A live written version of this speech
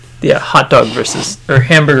Yeah, hot dog versus, or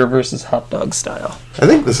hamburger versus hot dog style. I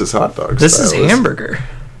think this is hot dog This style. is hamburger.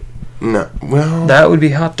 No, well... That would be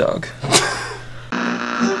hot dog.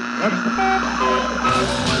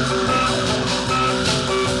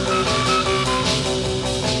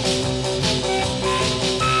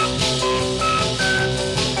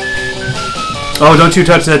 Oh, don't you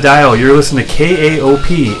touch that dial. You're listening to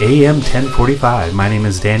KAOP AM 1045. My name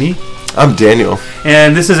is Danny. I'm Daniel.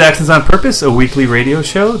 And this is Accents on Purpose, a weekly radio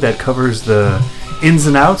show that covers the ins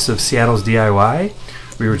and outs of Seattle's DIY.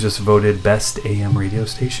 We were just voted best AM radio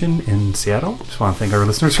station in Seattle. Just want to thank our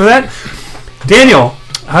listeners for that. Daniel,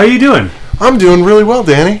 how are you doing? I'm doing really well,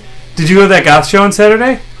 Danny. Did you go to that goth show on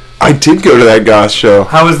Saturday? I did go to that goth show.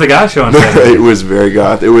 How was the goth show on Saturday? It was very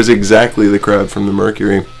goth. It was exactly the crowd from the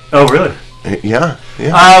Mercury. Oh, really? Yeah.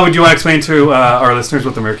 Would you want to explain to our listeners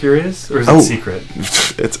what the Mercury is? Or is it secret?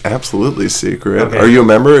 It's absolutely secret. Okay. Are you a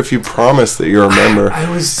member? If you promise that you're a member.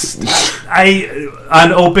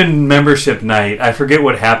 On open membership night, I forget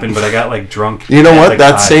what happened, but I got drunk. You know what? Like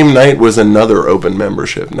that 5. same night was another open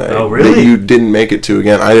membership night. Oh, really? That you didn't make it to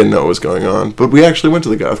again. I didn't know what was going on. But we actually went to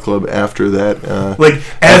the goth club after that.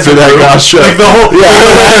 After that goth show. Like the whole...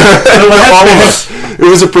 All of us. It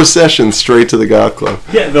was a procession straight to the goth club.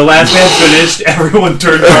 Yeah, the last band finished, everyone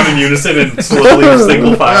turned around in unison and slowly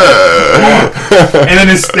single file walked. And then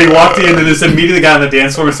they walked in and just immediately got on the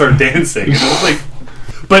dance floor and started dancing. And it was like...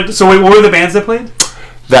 But, so wait, what were the bands that played?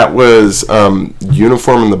 That was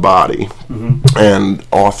Uniform in the Body, and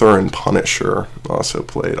Author and Punisher also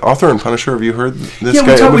played. Author and Punisher, have you heard this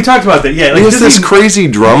guy? Yeah, we talked about that, yeah. He has this crazy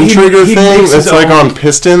drum trigger thing that's like own... on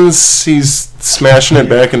pistons. He's smashing it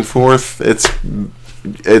back and forth. It's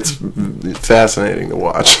fascinating to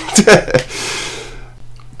watch.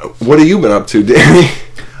 What have you been up to, Danny?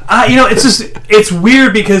 It's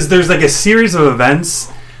weird because there's a series of events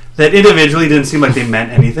that individually didn't seem like they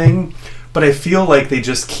meant anything, but I feel like they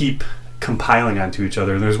just keep compiling onto each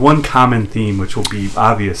other. And there's one common theme which will be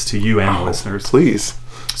obvious to you and listeners. Please.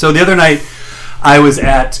 So the other night, I was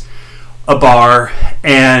at a bar,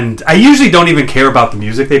 and I usually don't even care about the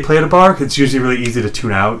music they play at a bar, because it's usually really easy to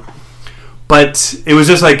tune out. But it was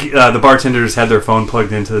just the bartenders had their phone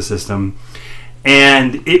plugged into the system,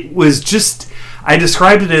 and it was just, I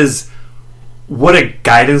described it as what a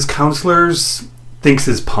guidance counselor thinks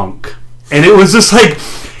is punk. And it was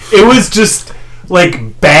just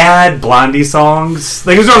bad Blondie songs.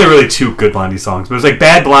 There's only really 2 good Blondie songs, but it was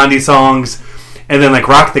bad Blondie songs, and then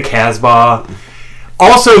Rock the Casbah.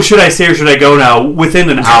 Also, Should I Stay or Should I Go Now within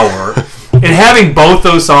an hour. And having both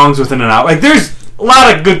those songs within an hour, there's a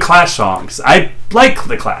lot of good Clash songs. I like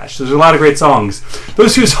the Clash. There's a lot of great songs.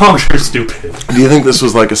 Those 2 songs are stupid. Do you think this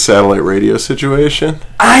was a satellite radio situation?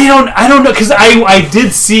 I don't know, because I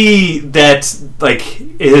did see that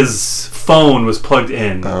his phone was plugged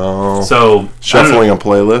in. Oh. So shuffling a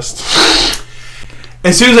playlist.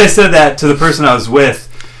 As soon as I said that to the person I was with,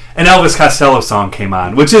 an Elvis Costello song came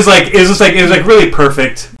on, which is it was really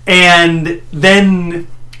perfect. And then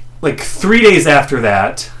 3 days after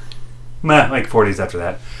that, 4 days after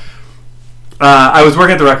that, I was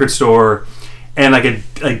working at the record store, and a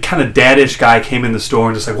kind of daddish guy came in the store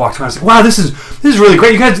and just walked around. I was like, "Wow, this is really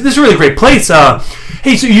great. You guys, this is a really great place.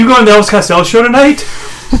 Hey, so you going to the Elvis Costello show tonight?"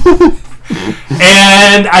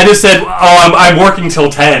 And I just said, "Oh, I'm working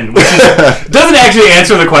till 10," which doesn't actually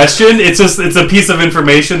answer the question. It's a piece of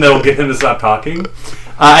information that will get him to stop talking.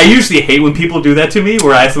 I usually hate when people do that to me,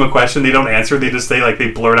 where I ask them a question, they don't answer, they just say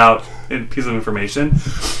they blurt out a piece of information.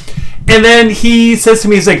 And then he says to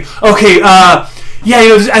me, he's like, "Okay, yeah,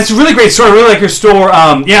 it's a really great store. I really like your store.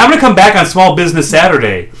 Yeah, I'm going to come back on Small Business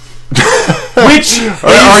Saturday." Which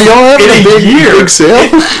are y'all having a big sale?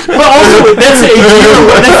 But also, that's a year.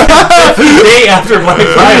 That's the day after Black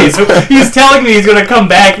Friday. So he's telling me he's going to come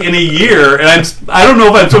back in a year, and I don't know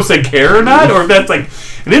if I'm supposed to care or not, or if that's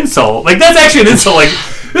an insult. That's actually an insult.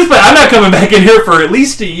 I'm not coming back in here for at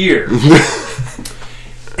least a year.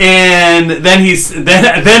 And then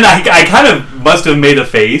I kind of must have made a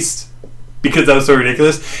face because that was so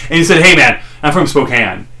ridiculous. And he said, "Hey man, I'm from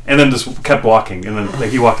Spokane," and then just kept walking. And then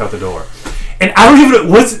he walked out the door. And I don't even,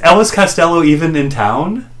 was Elvis Costello even in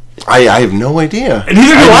town? I have no idea. And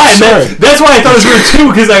neither do I. That's why I thought it was weird too,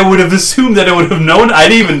 because I would have assumed that I would have known. I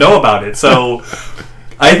didn't even know about it. So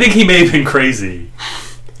I think he may have been crazy.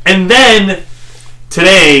 And then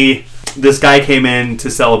today, this guy came in to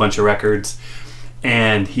sell a bunch of records.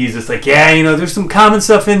 And he's just "Yeah, there's some common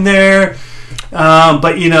stuff in there.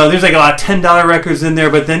 But, there's a lot of $10 records in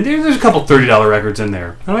there. But then there's a couple $30 records in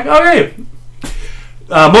there." I'm like, "Okay."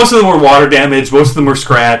 Most of them were water damaged. Most of them were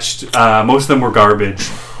scratched. Most of them were garbage.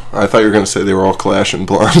 I thought you were going to say they were all Clash and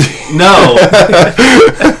Blondie. No.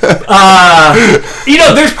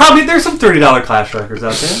 There's some $30 Clash records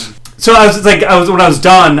out there. So when I was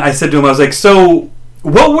done, I said to him, I was like, so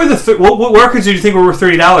what were what records did you think were worth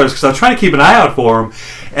 $30? Because I was trying to keep an eye out for them,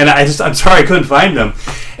 and I'm sorry I couldn't find them.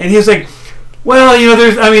 And he was like, well,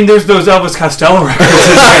 there's those Elvis Costello records in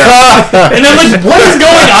there. And I'm like, what is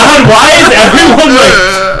going on? Why is everyone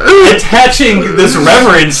attaching this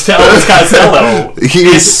reverence to Elvis Costello? He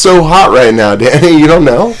is so hot right now, Danny. You don't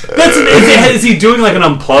know? Is he doing like an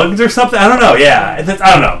Unplugged or something? I don't know. Yeah,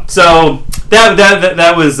 I don't know. So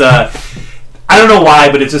that was I don't know why,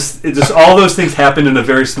 but it just all those things happened in a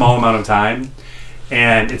very small amount of time,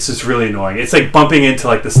 and it's just really annoying. It's like bumping into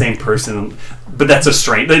like the same person, but that's a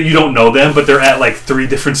stranger that you don't know them, but they're at like 3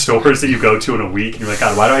 different stores that you go to in a week, and you're like,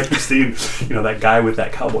 God, why do I keep seeing that guy with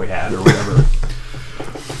that cowboy hat or whatever?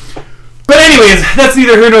 But anyways, that's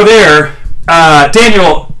neither here nor there.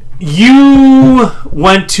 Daniel, you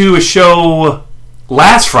went to a show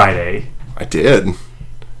last Friday. I did.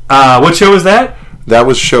 What show was that? That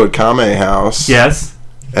was a show at Kame House. Yes.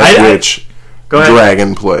 At which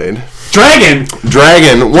Dragon played. Dragon,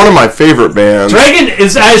 one of my favorite bands. Dragon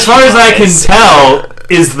is, as far as I can tell,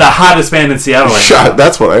 is the hottest band in Seattle right now.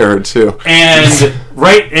 That's what I heard too. And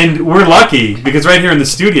we're lucky because right here in the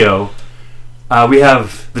studio, we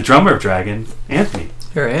have the drummer of Dragon, Anthony.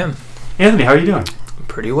 Here I am. Anthony, how are you doing?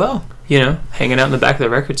 Pretty well. Hanging out in the back of the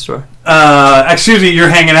record store. Excuse me, you're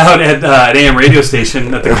hanging out at an AM radio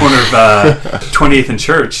station at the corner of 28th and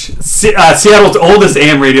Church. Seattle's oldest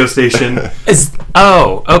AM radio station.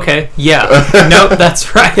 Okay. Yeah. Nope,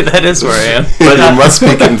 that's right. That is where I am. But you must be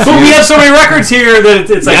confused. But we have so many records here that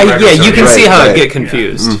it's like... you can see how I get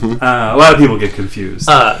confused. Yeah. Mm-hmm. A lot of people get confused.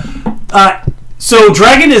 So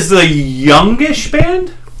Dragon is the youngish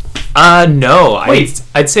band? No.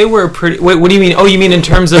 I'd say we're pretty... Wait, what do you mean? Oh, you mean in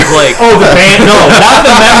terms of like... Oh, the band? No, not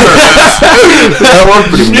the members.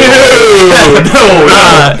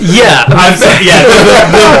 Yeah. I'm saying,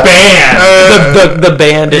 the band. The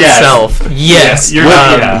band itself. Yes.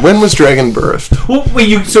 When was Dragon birthed? Well,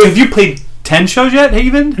 wait, so have you played 10 shows yet,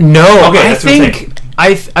 even? No. Okay, I think...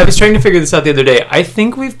 I was trying to figure this out the other day. I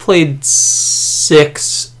think we've played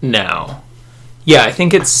 6 now. Yeah, I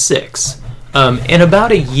think it's 6. In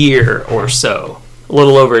about a year or so, a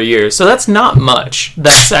little over a year. So that's not much.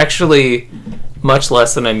 That's actually much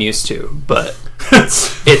less than I'm used to. But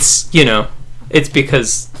it's it's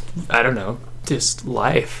because I don't know, just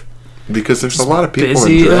life. Because there's a lot of people.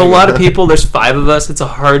 Busy. There's a lot of people. There's 5 of us. It's a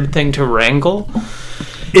hard thing to wrangle.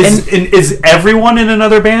 Is everyone in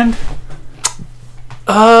another band?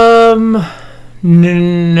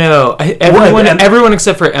 No. Everyone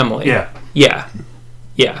except for Emily. Yeah.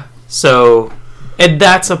 So, and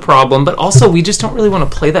that's a problem. But also, we just don't really want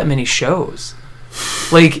to play that many shows.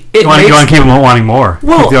 Like, you want to keep them wanting more.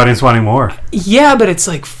 Keep the audience wanting more. Yeah, but it's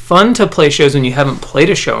like fun to play shows when you haven't played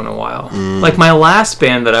a show in a while. Like my last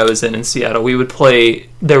band that I was in Seattle, we would play.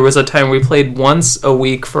 There was a time we played once a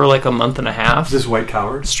week for like a month and a half. Is this White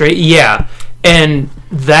Coward? Straight, yeah. And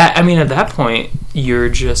that, at that point, you're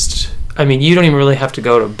just... you don't even really have to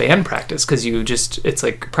go to band practice because it's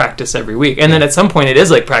like practice every week. And then at some point it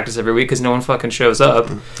is like practice every week because no one fucking shows up.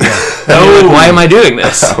 Why am I doing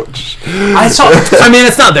this? Ouch. It's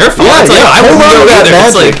not their fault. I won't go there.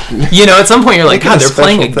 It's like, at some point you're like, God, they're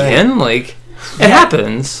playing again? Like, it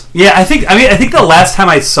happens. Yeah, I think the last time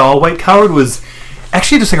I saw White Coward was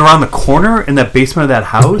actually just like around the corner in that basement of that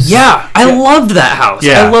house. Yeah, I loved that house.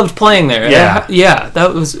 Yeah. I loved playing there. Yeah.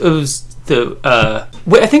 It was the...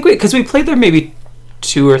 I think because we played there maybe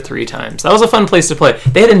 2 or 3 times. That was a fun place to play.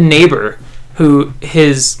 They had a neighbor who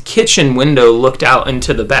his kitchen window looked out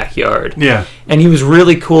into the backyard. Yeah. And he was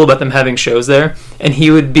really cool about them having shows there. And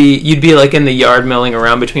you'd be like in the yard milling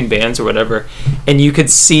around between bands or whatever, and you could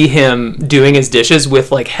see him doing his dishes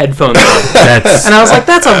with like headphones on. And I was like,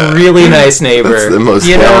 that's a really nice neighbor. That's the most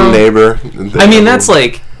fun neighbor. That's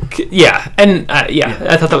like... Yeah, and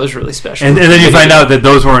I thought that was really special. And then you find out that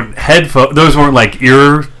those weren't headphones; those weren't like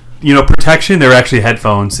ear, protection. They were actually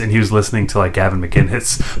headphones, and he was listening to like Gavin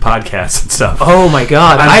McInnes podcasts and stuff. Oh my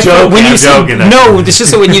God! I'm joking. No, it's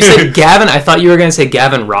just when you said Gavin, I thought you were going to say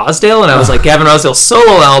Gavin Rossdale, and I was like Gavin Rossdale's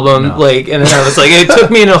solo album, and then I was like, it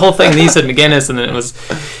took me into a whole thing. And he said McInnes, and then it was,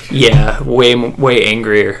 way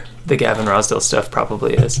angrier. The Gavin Rossdale stuff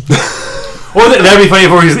probably is. Or that'd be funny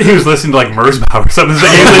if he was listening to like Merzbow or something.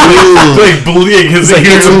 Like bleeding his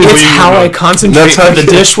ears. It's how I concentrate on the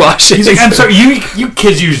dishwashing. He's like, I'm sorry, you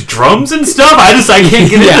kids use drums and stuff? I can't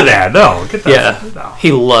get into that. No, get that. No.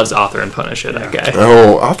 He loves Author and Punisher, that guy.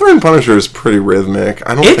 Oh, Author and Punisher is pretty rhythmic.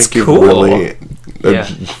 I don't think you've cool. really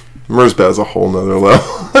Merzbow's a whole nother level.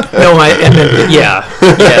 No, yeah,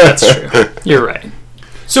 that's true. You're right.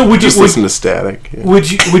 So would you Just listen to Static. Yeah.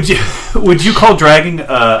 would you call dragging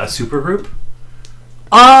a supergroup?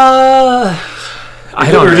 I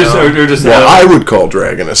don't know. Or just Well, I would call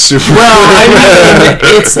Dragon a super. Well, I mean,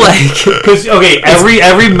 it's like because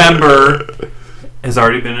every member has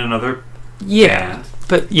already been in another. Yeah,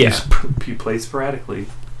 but yeah, you play sporadically.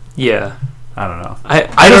 Yeah, I don't know. I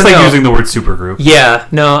just don't like know. using the word supergroup. Yeah,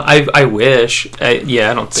 no, I wish. I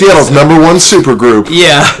don't. Think Seattle's so. number one supergroup.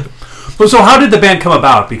 Yeah. Well, so how did the band come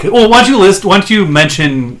about? Because why don't you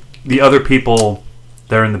mention the other people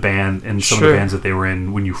that are in the band and some of the bands that they were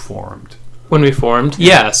in when you formed? When we formed,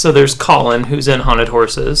 yeah. So there's Colin, who's in Haunted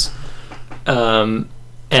Horses, and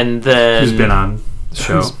then Who's been on the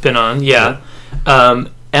show? Who's been on, yeah.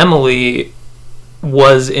 Emily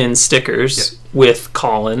was in Stickers with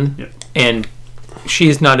Colin, and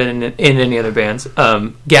she's not in any other bands.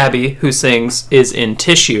 Gabby, who sings, is in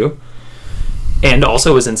Tissue, and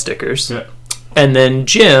also was in Stickers. Yeah. And then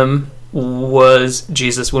Jim was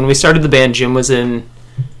when we started the band. Jim was in.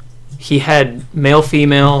 He had male,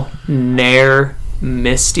 female, Nair,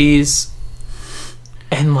 Misty's,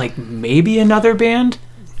 and like maybe another band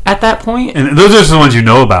at that point. And those are just the ones you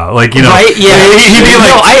know about, like right? Yeah,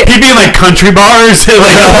 he'd be in like country bars,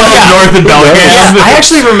 like north of Bellingham. Yeah, I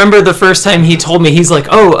actually remember the first time he told me, he's like,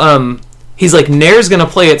 he's like, Nair's gonna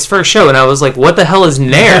play its first show, and I was like, what the hell is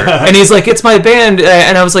Nair? And he's like, it's my band,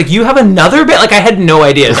 and I was like, you have another band? Like, I had no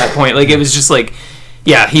idea at that point. Like, it was just like,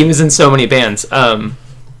 yeah, he was in so many bands.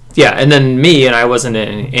 Yeah, and then me, and I wasn't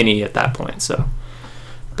in any at that point. So,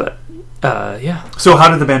 but yeah. So how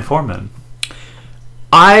did the band form then?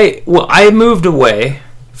 I moved away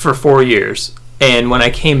for 4 years, and when I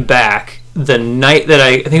came back, the night that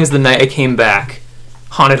I think it was the night I came back,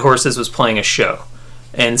 Haunted Horses was playing a show.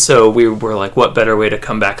 And so we were like, what better way to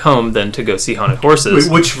come back home than to go see Haunted Horses?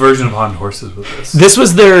 Wait, which version of Haunted Horses was this? This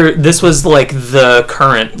was like the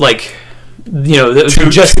current, like,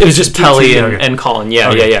 it was just Pelly and Colin.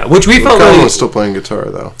 Yeah. Which we felt Colin really... was still playing guitar,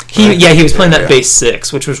 though. He was playing that bass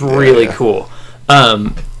 6, which was really cool.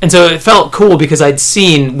 And so it felt cool because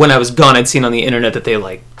when I was gone, I'd seen on the internet that they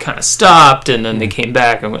like kind of stopped and then they came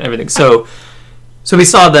back and everything. So we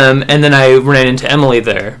saw them, and then I ran into Emily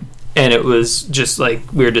there, and it was just like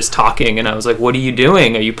we were just talking, and I was like, "What are you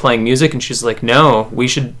doing? Are you playing music?" And she's like, "No, we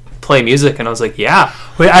should play music." And I was like, "Yeah."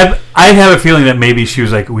 Wait, I have a feeling that maybe she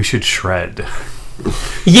was like, "We should shred."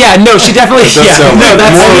 Yeah, no, she definitely.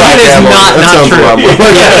 That is not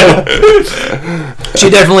true. She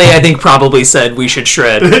definitely, I think, probably said we should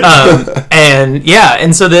shred.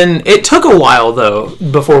 And so then it took a while though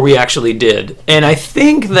before we actually did, and I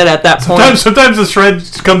think that at that point, sometimes the shred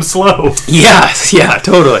comes slow. Yeah,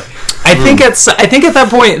 totally. I think at that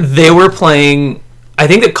point they were playing. I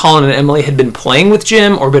think that Colin and Emily had been playing with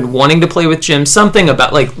Jim or been wanting to play with Jim. Something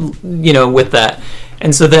about with that.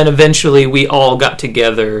 And so then eventually we all got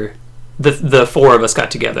together, the 4 of us got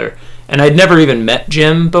together. And I'd never even met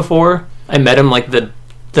Jim before. I met him like the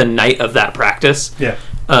night of that practice. Yeah.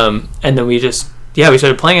 And then we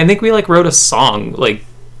started playing. I think we like wrote a song like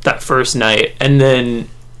that first night. And then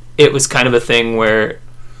it was kind of a thing where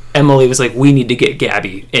Emily was like, we need to get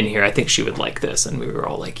Gabby in here. I think she would like this. And we were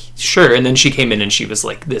all like, sure. And then she came in and she was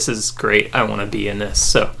like, this is great. I want to be in this.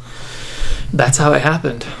 So that's how it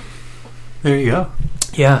happened. There you go.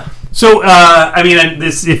 Yeah. So,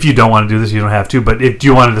 if you don't want to do this, you don't have to. But do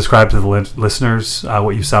you want to describe to the listeners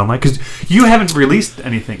what you sound like? Because you haven't released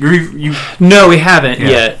anything. No, we haven't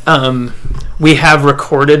yet. We have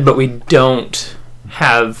recorded, but we don't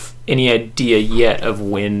have any idea yet of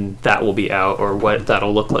when that will be out or what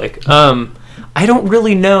that'll look like. I don't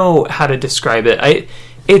really know how to describe it.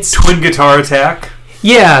 It's twin guitar attack.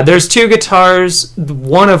 Yeah, there's 2 guitars,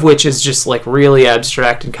 one of which is just like really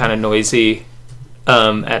abstract and kind of noisy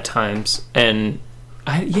at times. And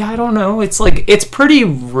I don't know. It's like, it's pretty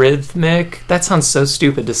rhythmic. That sounds so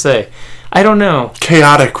stupid to say. I don't know.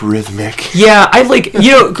 Chaotic rhythmic. Yeah, I like,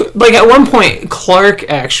 like at one point, Clark,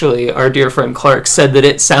 actually, our dear friend Clark, said that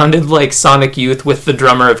it sounded like Sonic Youth with the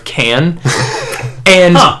drummer of Can.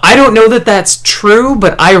 And I don't know that that's true,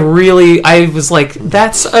 but I was like,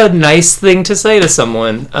 that's a nice thing to say to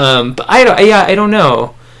someone. But I don't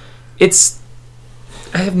know.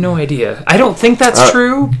 I have no idea. I don't think that's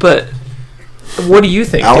true, but what do you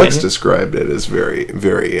think, Alex Daniel? described it as very,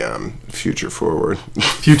 very future forward.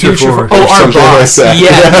 Future forward. Oh, our boss. Like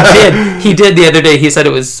Yeah, he did the other day. He said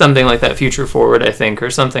it was something like that, future forward, I think, or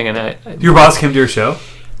something. And your boss came to your show?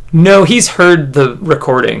 No, he's heard the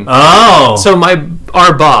recording. Oh. So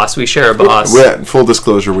our boss, we share a boss. Full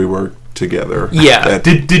disclosure, we work together. Yeah.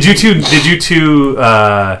 Did you two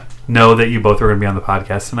know that you both were going to be on the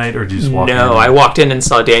podcast tonight, or did you just walk in? No, I walked in and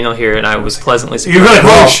saw Daniel here, and I was pleasantly surprised. You were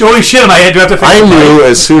like, holy shit, do I have to fix I the mic? knew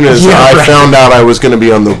as soon as I found out I was going to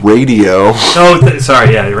be on the radio. Oh,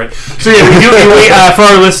 sorry, yeah, you're right. So yeah, for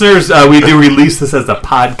our listeners, we do release this as a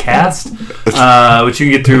podcast, which you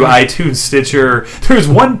can get through iTunes, Stitcher. There's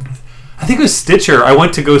one, I think it was Stitcher, I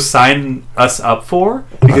went to go sign us up for,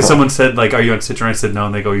 because someone said, like, are you on Stitcher? And I said, no,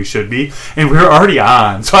 and they go, you should be. And we were already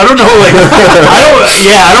on. So I don't know, like,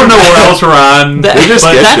 I don't know where else we're on. That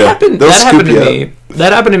happened to you me.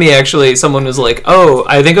 That happened to me, actually. Someone was like, oh,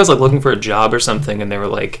 I think I was like looking for a job or something, and they're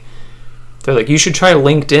like, you should try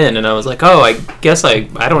LinkedIn. And I was like, oh, I guess I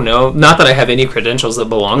don't know. Not that I have any credentials that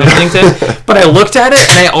belong to LinkedIn, but I looked at it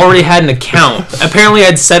and I already had an account. Apparently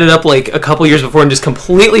I'd set it up like a couple years before and just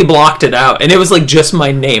completely blocked it out. And it was like just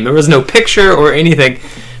my name. There was no picture or anything.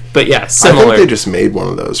 But yeah, similar. I think they just made one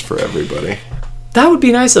of those for everybody. That would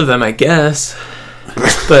be nice of them, I guess.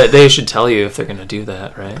 But they should tell you if they're going to do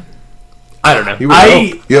that, right? I don't know.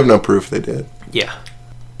 You have no proof they did. Yeah.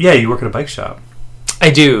 Yeah, you work at a bike shop. I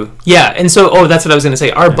do, yeah, and so that's what I was going to say.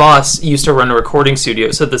 Our boss used to run a recording studio,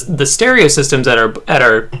 so the stereo systems at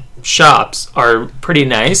our shops are pretty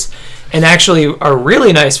nice, and actually are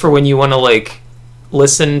really nice for when you want to like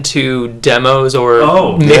listen to demos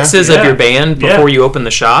or mixes of your band before you open the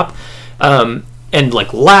shop, and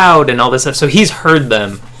like loud and all this stuff. So he's heard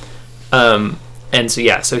them, and so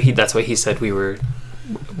that's why he said we were.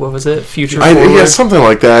 What was it? Future forward? Yeah, something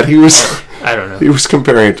like that. He was. I don't know. He was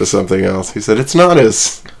comparing it to something else. He said it's not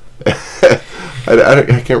as.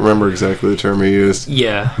 I can't remember exactly the term he used.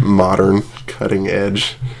 Yeah. Modern, cutting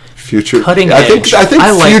edge, future. Cutting edge. I think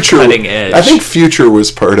future. Like cutting edge. I think future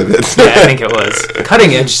was part of it. Yeah, I think it was. Cutting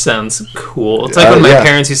edge sounds cool. It's like when my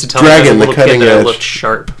parents used to tell me as a little kid that I looked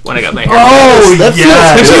sharp when I got my hair. Oh, yeah.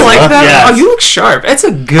 Did you like that? Yes. Oh, you look sharp. It's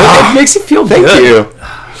a good. It makes you feel good. Thank you.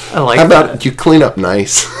 I like How that. about you clean up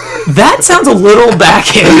nice? That sounds a little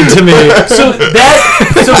backhanded to me. So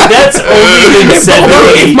that's only been said to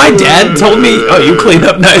me. If my dad told me, "Oh, you clean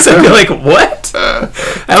up nice," I'd be like, "What?"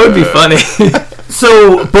 That would be funny.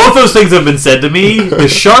 So both those things have been said to me. The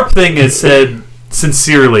sharp thing is said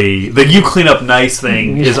sincerely. The "you clean up nice"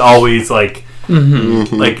 thing is always like,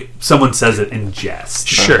 like someone says it in jest.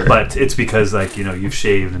 Sure, but it's because like you've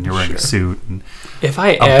shaved and you're wearing a suit. And if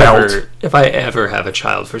I ever have a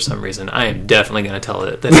child for some reason, I am definitely going to tell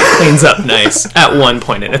it that it cleans up nice at one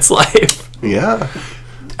point in its life. Yeah.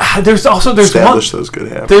 There's establish those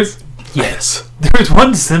good habits. There's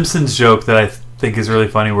one Simpsons joke that I think is really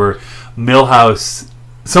funny where Milhouse.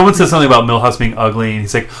 Someone says something about Milhouse being ugly, and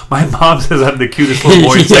he's like, "My mom says I'm the cutest little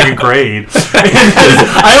boy in second grade."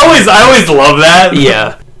 I always love that.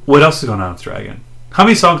 Yeah. What else is going on with Dragon? How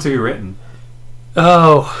many songs have you written?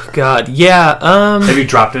 Oh God, yeah. Have you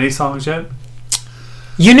dropped any songs yet?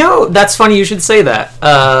 That's funny you should say that.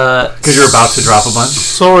 Because you're about to drop a bunch?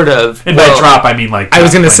 Sort of. And by drop, I mean like... I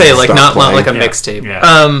was going to say, like, not like a Yeah. mixtape.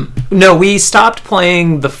 Yeah. No, we stopped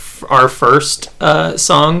playing our first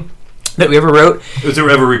song that we ever wrote. Was it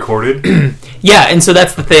ever recorded? Yeah, and so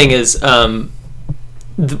that's the thing is, on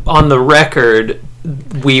the record,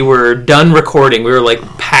 we were done recording. We were, like,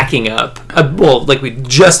 packing up. We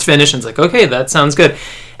just finished, and it's like, okay, that sounds good.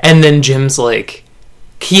 And then Jim's like...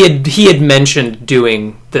 He had mentioned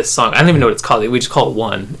doing this song. I don't even know what it's called. We just call it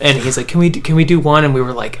One. And he's like, can we do One? And we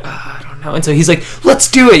were like, I don't know. And so he's like,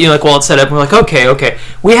 let's do it. While it's set up. And we're like, okay.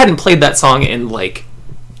 We hadn't played that song in like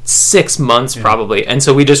 6 months probably. And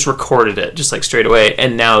so we just recorded it just like straight away.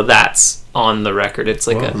 And now that's on the record. It's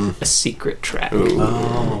like a secret track. Ooh.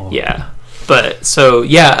 Oh. Yeah. But so,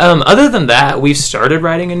 yeah. Other than that, we've started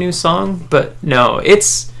writing a new song. But no,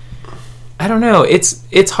 I don't know.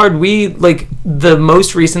 It's hard. We the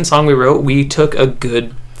most recent song we wrote. We took a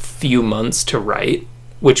good few months to write,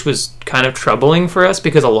 which was kind of troubling for us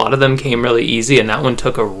because a lot of them came really easy, and that one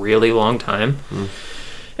took a really long time. Mm.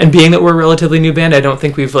 And being that we're a relatively new band, I don't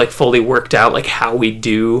think we've fully worked out how we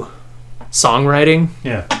do songwriting.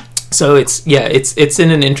 Yeah. So it's in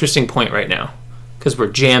an interesting point right now because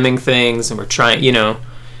we're jamming things and we're trying,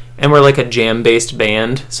 And we're like a jam-based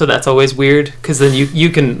band, so that's always weird. Because then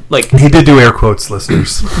you can he did do air quotes,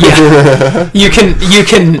 listeners. Yeah, you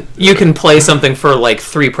can play something for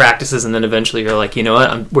 3 practices, and then eventually you're like, you know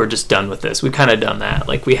what, we're just done with this. We've kind of done that.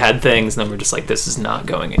 We had things, and then we're just like, this is not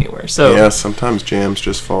going anywhere. So yeah, sometimes jams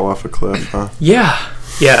just fall off a cliff, huh? Yeah.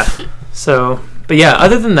 So, but yeah,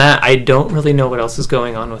 other than that, I don't really know what else is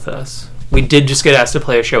going on with us. We did just get asked to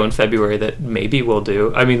play a show in February that maybe we'll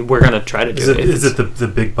do. I mean, we're going to try to do it. Is it the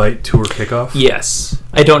Big Bite tour kickoff? Yes.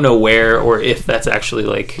 I don't know where or if that's actually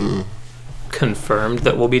confirmed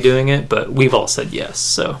that we'll be doing it, but we've all said yes,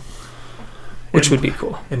 so. which would be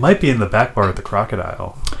cool. It might be in the back bar at the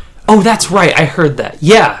Crocodile. Oh, that's right. I heard that.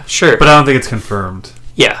 Yeah, sure. But I don't think it's confirmed.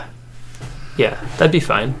 Yeah, that'd be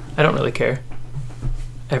fine. I don't really care.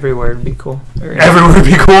 Everywhere would be cool. Everywhere would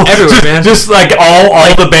be cool. Everywhere, man. Just like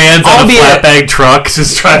all the bands on the flatbed trucks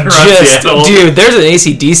just driving around Seattle. Dude, there's an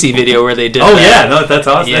AC/DC video where they did that. Oh, yeah. No, that's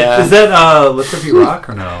awesome. Yeah. Is that Let There Be Rock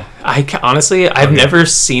or no? Honestly, I've never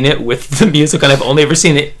seen it with the music, and I've only ever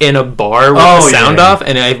seen it in a bar with the sound off,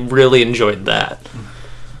 and I really enjoyed that.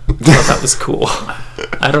 I thought that was cool.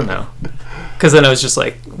 I don't know. Because then I was just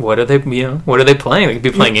like, what are they playing? They could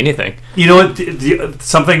be playing anything. You know what?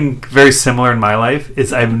 Something very similar in my life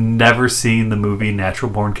is I've never seen the movie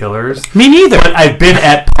Natural Born Killers. Me neither. But I've been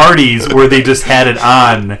at parties where they just had it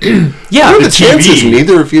on. Yeah, what are the chances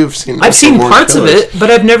neither of you have seen I've seen parts of it,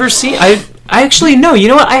 but I've never seen... I actually, no, you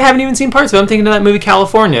know what? I haven't even seen parts of it. I'm thinking of that movie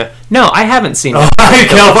California. No, I haven't seen it.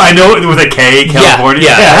 I know it with a K, California.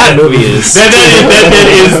 Yeah, that movie is... that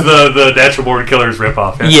is the Natural Born Killers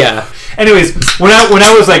ripoff. Yeah. Anyways, when I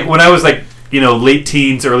was like late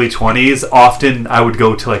teens, early 20s, often I would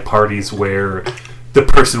go to like parties where the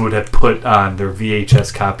person would have put on their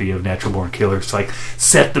VHS copy of Natural Born Killers to like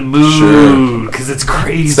set the mood because it's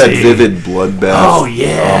crazy. It's that vivid bloodbath. Oh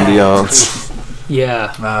yeah, ambiance.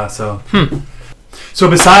 Yeah. So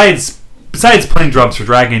besides playing drums for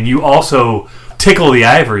Dragon, you also tickle the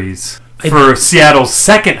ivories for Seattle's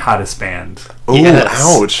second hottest band. Oh, yes.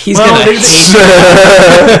 Ouch. He's going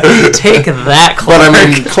to take that, Clark. But I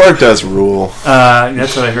mean, Clark does rule.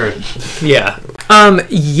 That's what I heard. Yeah.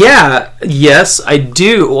 Yes, I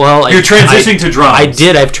do. Well, you're transitioning to drums. I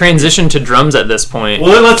did. I've transitioned to drums at this point.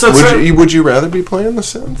 Well, let's would you rather be playing the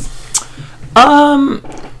synth?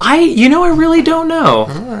 I really don't know.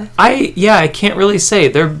 Right. I can't really say.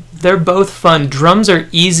 They're both fun. Drums are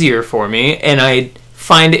easier for me, and I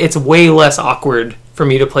find it's way less awkward for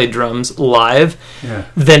me to play drums live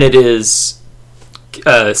than it is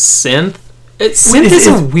synth. Synth is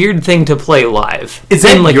a weird thing to play live. Is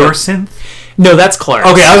that like your synth? No, that's Clark's.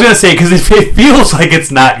 Okay, I was going to say, because it feels like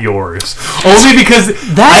it's not yours. Only because...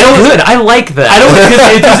 That's good. I like that.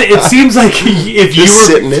 It seems like if you were...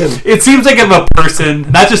 sitting in. It seems like if a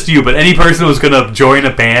person, not just you, but any person was going to join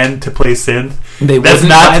a band to play synth, that's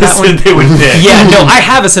not the synth they would pick. Yeah, no, I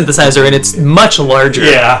have a synthesizer, and it's much larger.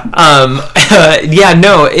 Yeah.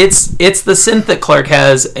 It's the synth that Clark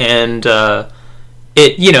has, and so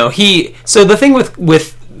the thing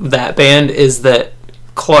with that band is that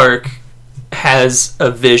Clark has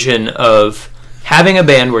a vision of having a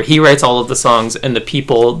band where he writes all of the songs and the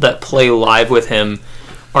people that play live with him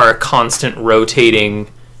are a constant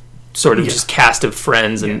rotating sort of just cast of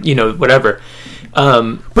friends and whatever.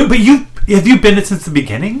 But you have you been it since the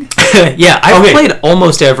beginning? Yeah, I've played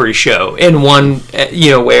almost every show in one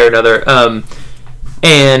way or another.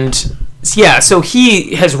 And yeah, so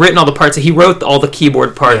he has written all the parts. He wrote all the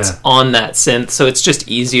keyboard parts on that synth, so it's just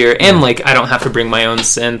easier. And I don't have to bring my own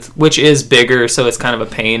synth, which is bigger, so it's kind of a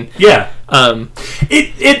pain. Yeah.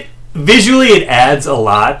 It visually it adds a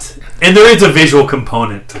lot, and there is a visual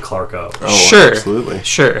component to Clarko. Oh, sure, absolutely,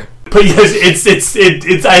 sure. But yes, it's.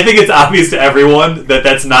 I think it's obvious to everyone that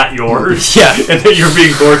that's not yours. Yeah, and that you're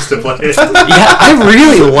being forced to play it. Yeah, I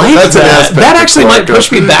really like that. That actually might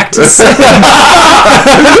push me back to synth.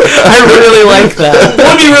 I really like that.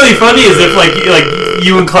 What would be really funny is if like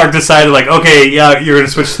you and Clark decided you're gonna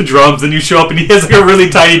switch to drums, and you show up and he has a really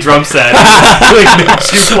tiny drum set.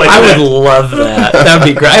 Makes you play I would love that. That would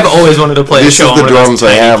be great. I've always wanted to play a show. This is the drums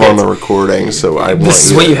I have on the recording, so this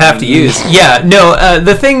is what you have to use. Yeah, no.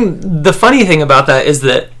 The funny thing about that is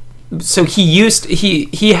that so he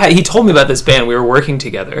told me about this band. We were working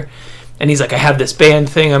together, and he's like, I have this band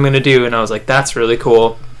thing I'm going to do, and I was like, that's really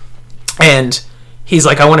cool. And he's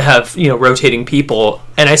like, I want to have rotating people,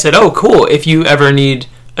 and I said, oh, cool. If you ever need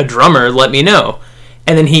a drummer, let me know.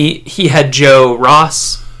 And then he had Joe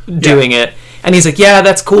Ross doing it. And he's like, yeah,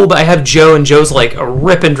 that's cool, but I have Joe, and Joe's like a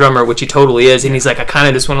ripping drummer, which he totally is. And he's like, I kind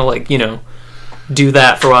of just want to do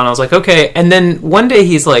that for a while. And I was like, okay. And then one day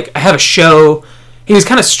he's like, I have a show. He was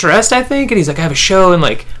kind of stressed, I think. And he's like, I have a show, and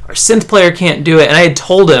our synth player can't do it. And I had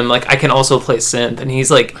told him I can also play synth. And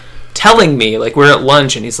he's like telling me we're at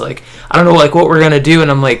lunch, and he's like, I don't know what we're gonna do.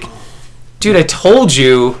 And I'm like, dude, I told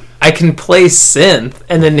you I can play synth.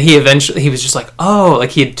 And then he was just like, oh,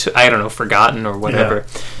 he'd I don't know, forgotten or whatever.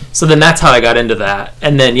 Yeah. So then that's how I got into that.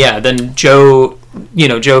 And then then Joe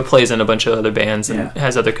plays in a bunch of other bands and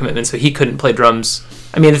has other commitments, so he couldn't play drums.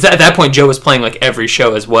 I mean, at that point, Joe was playing every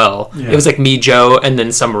show as well. Yeah. It was me, Joe, and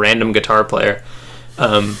then some random guitar player.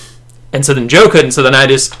 And so then Joe couldn't, so then I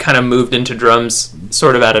just kind of moved into drums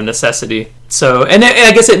sort of out of necessity. So, and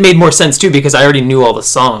I guess it made more sense too, because I already knew all the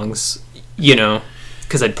songs, you know,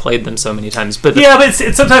 because I'd played them so many times. But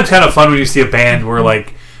it's sometimes kind of fun when you see a band where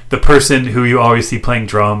like the person who you always see playing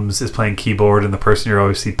drums is playing keyboard, and the person you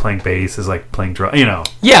always see playing bass is like playing drum. You know.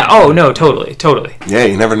 Yeah. Oh no. Totally. Yeah,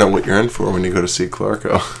 you never know what you're in for when you go to see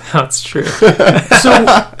Clarko. That's true. So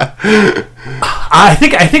I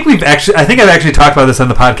think I've actually talked about this on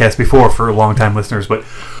the podcast before for long-time listeners. But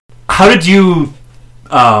how did you,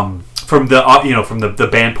 from the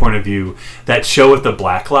band point of view, that show at the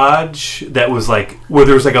Black Lodge that was like where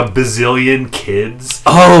there was like a bazillion kids?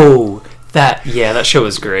 Oh. That show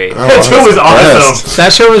was great. That show was awesome.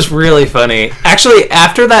 That show was really funny. Actually,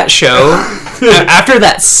 after that show, after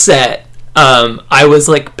that set, I was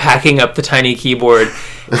like packing up the tiny keyboard,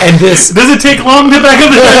 and this does it take long to pack up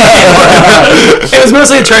the tiny keyboard? It was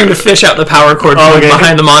mostly trying to fish out the power cord from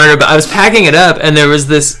behind the monitor, but I was packing it up, and there was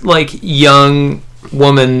this like young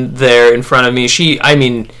woman there in front of me.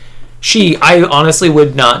 I honestly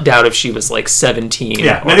would not doubt if she was like 17.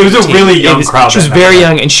 Yeah, it was 18. A really young crowd. She was very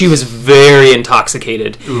young, and she was very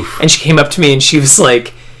intoxicated. Oof. And she came up to me, and she's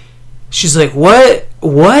like,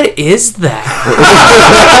 "What is that?"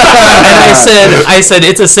 And I said,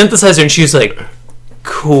 "It's a synthesizer," and she was like,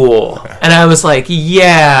 "Cool." And I was like,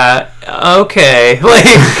 "Yeah, okay." Like,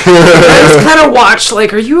 I just kind of watched,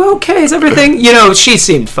 like, "Are you okay? Is everything?" You know, she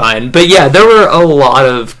seemed fine, but yeah, there were a lot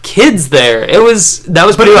of kids there. That was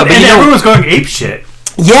pretty wild. And everyone was going ape shit.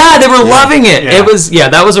 Yeah, they were loving it. Yeah. It was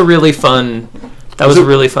that was a really fun. That was a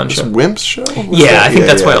really fun show. Wimp's show? I think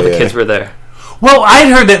that's why all the kids were there. Well, I'd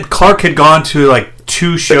heard that Clark had gone to like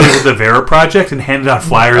 2 shows of the Vera Project and handed out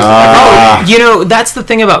flyers. You know, that's the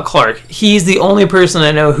thing about Clark. He's the only person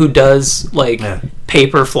I know who does like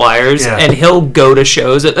paper flyers, and he'll go to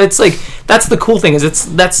shows. It's like that's the cool thing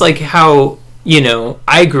that's like how, you know,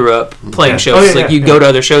 I grew up playing shows. You go to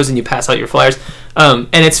other shows and you pass out your flyers. And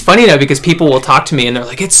it's funny now because people will talk to me and they're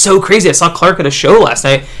like, "It's so crazy. I saw Clark at a show last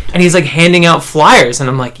night and he's like handing out flyers." And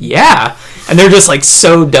I'm like, "Yeah." And they're just like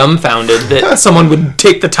so dumbfounded that someone would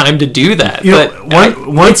take the time to do that. You but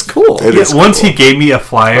know, it's cool. Once he gave me a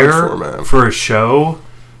flyer for a show,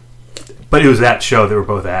 but it was that show that we're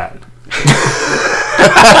both at.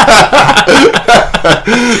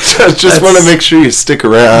 Just want to make sure you stick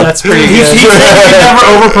around. That's pretty good. He said he could never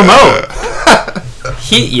over-promote.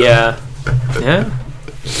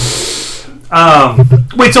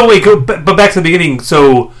 But back to the beginning.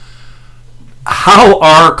 So, how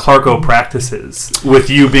are Clarko practices with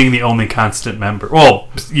you being the only constant member? Well,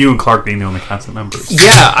 you and Clark being the only constant members.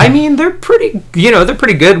 Yeah, I mean they're pretty. You know, they're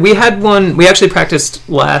pretty good. We had one. We actually practiced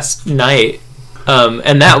last night,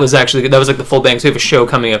 and that was like the full bang. So we have a show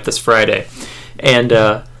coming up this Friday, and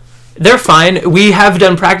they're fine. We have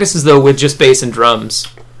done practices though with just bass and drums,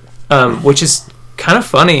 which is kind of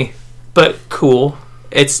funny but cool.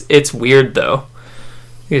 It's weird though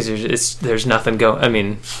because there's nothing going. I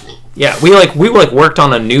mean, yeah, we worked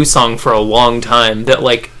on a new song for a long time that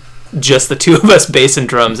like just the two of us, bass and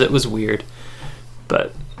drums. It was weird,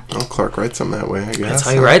 but Clark writes them that way. I guess that's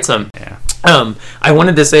how he writes them. Yeah. I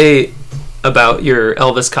wanted to say about your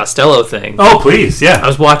Elvis Costello thing. Oh, please, yeah. I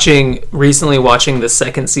was recently watching the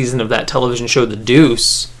second season of that television show, The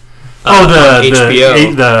Deuce. The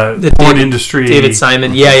HBO, the porn industry. David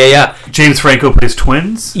Simon, yeah. James Franco plays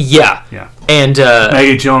twins. Yeah. And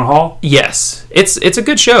Maggie Gyllenhaal. Yes, it's a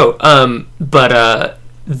good show. But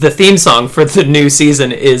the theme song for the new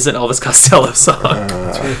season is an Elvis Costello song.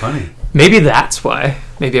 That's really funny. Maybe that's why.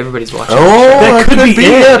 Maybe everybody's watching. That could be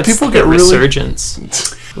it. Yeah, people get resurgence.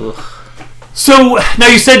 So now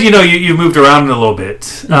you said you moved around a little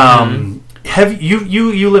bit. Have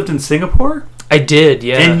you lived in Singapore? I did,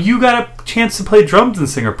 yeah. And you got a chance to play drums in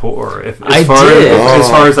Singapore, as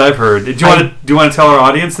far as I've heard. Do you want to tell our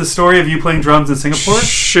audience the story of you playing drums in Singapore?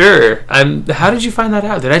 Sure. How did you find that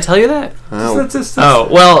out? Did I tell you that? Well,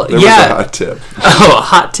 well, there yeah. was a hot tip. Oh, a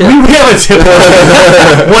hot tip. We have a tip.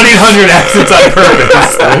 1-800 accents on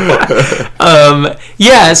purpose.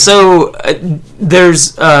 Yeah. So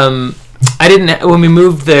there's. When we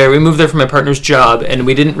moved there for my partner's job, and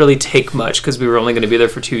we didn't really take much because we were only going to be there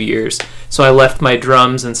for 2 years. So I left my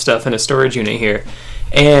drums and stuff in a storage unit here.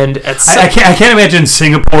 And I can't imagine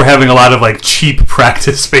Singapore having a lot of like cheap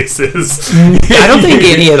practice spaces. I don't think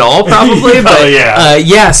any at all, probably. But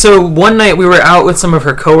yeah. So one night we were out with some of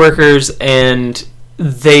her coworkers, and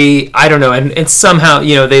I don't know, and somehow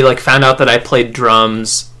they like found out that I played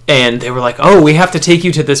drums. And they were like, "Oh, we have to take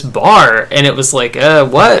you to this bar." And it was like,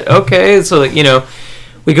 what? Okay. So, like,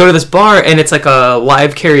 we go to this bar, and it's like a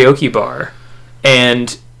live karaoke bar.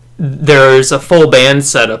 And there's a full band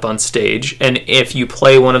set up on stage. And if you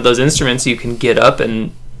play one of those instruments, you can get up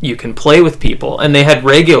and you can play with people. And they had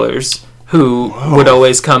regulars who would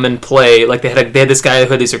always come and play. Like they had this guy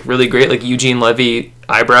who had these like really great like Eugene Levy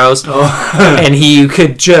eyebrows, and he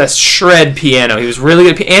could just shred piano. He was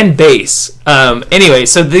really good and bass. Anyway,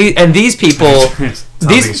 so these people,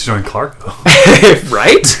 these joined Clark,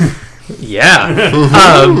 right?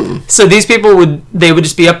 Yeah. So these people would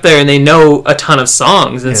just be up there and they know a ton of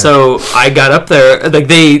songs, and so I got up there like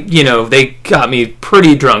they got me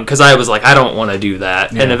pretty drunk because I was like I don't want to do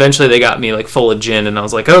that, and eventually they got me like full of gin, and I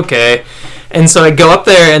was like okay, and so I go up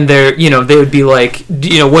there and they're they would be like what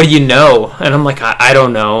do you know, and I'm like I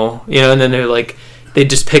don't know, and then they're like they'd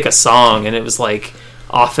just pick a song, and it was like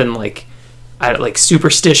often like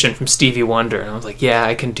Superstition from Stevie Wonder, and I was like, yeah,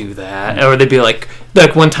 I can do that. Or they'd be like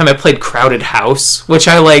one time I played Crowded House, which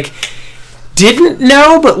I like didn't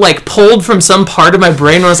know, but like pulled from some part of my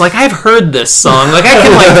brain where I was like, I've heard this song, like I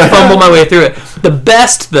can like fumble my way through it. The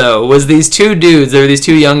best though was these two dudes. There were these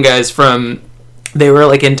two young guys they were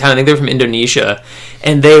like in town. I think they were from Indonesia,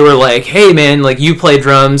 and they were like, hey man, like you play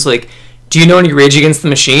drums, like do you know any Rage Against the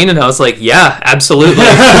Machine? And I was like, yeah, absolutely.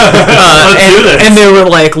 And they were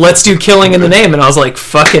like, let's do Killing in the Name. And I was like,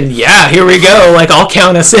 fucking yeah, here we go. Like, I'll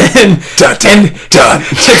count us in. Done. And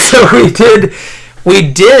so we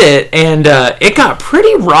did it, and it got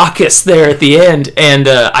pretty raucous there at the end. And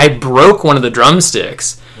I broke one of the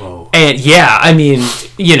drumsticks. Whoa. And yeah, I mean,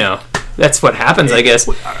 that's what happens, I guess.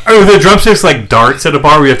 Are the drumsticks like darts at a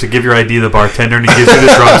bar where you have to give your ID to the bartender and he gives you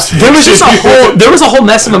the drumsticks? There was a whole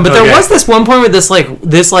mess of them, but there was this one point where this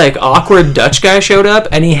awkward Dutch guy showed up,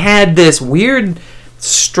 and he had this weird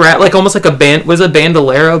strap, like almost like a bandolier.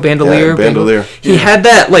 He had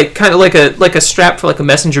that like kind of like a strap for like a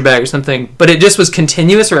messenger bag or something, but it just was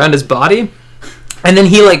continuous around his body, and then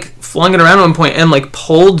he like flung it around at one point and like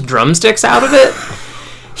pulled drumsticks out of it.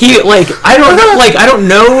 He I don't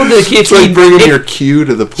know if he bringing your cue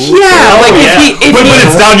to the pool. Yeah, if when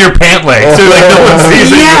it's down your pant leg, so like no one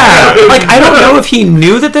sees it. Yeah, like I don't know if he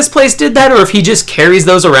knew that this place did that, or if he just carries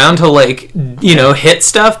those around to hit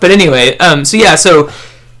stuff. But anyway, so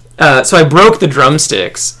I broke the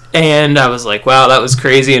drumsticks, and I was like, wow, that was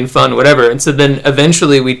crazy and fun, whatever. And so then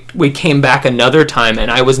eventually we came back another time, and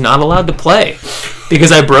I was not allowed to play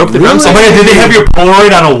because I broke the drumsticks. Oh, did they have your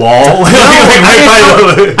Polaroid on a wall?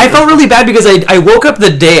 I felt really bad because I woke up the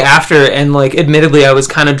day after, and admittedly I was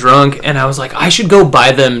kind of drunk, and I was like, I should go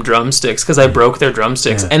buy them drumsticks because I broke their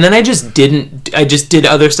drumsticks. And then I just didn't. I just did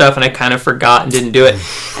other stuff, and I kind of forgot and didn't do it.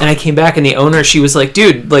 And I came back, and the owner, she was like,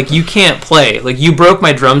 dude, you can't play. You broke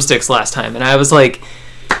my drumsticks last time. And I was like,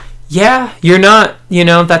 yeah, you're not,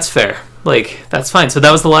 that's fair. That's fine. So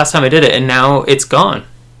that was the last time I did it, and now it's gone.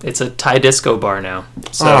 It's a Thai disco bar now.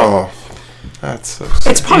 So that's so sad.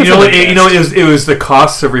 It's probably it was the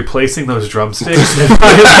cost of replacing those drumsticks.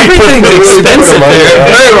 Everything's expensive there. It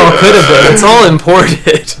very well could have been. It's all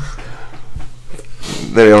imported.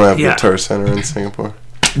 They don't have Guitar Center in Singapore.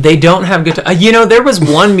 They don't have guitar. There was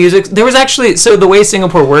one music. There was actually. So the way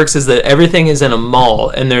Singapore works is that everything is in a mall,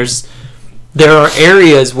 and there are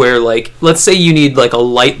areas where, let's say you need a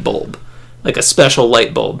light bulb, a special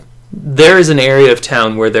light bulb. There is an area of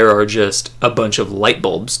town where there are just a bunch of light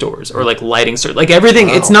bulb stores or lighting stores. Everything.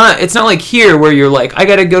 Wow. It's not like here where you're I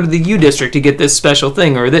got to go to the U District to get this special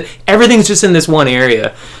thing, or that everything's just in this one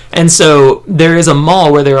area. And so there is a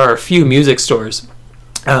mall where there are a few music stores.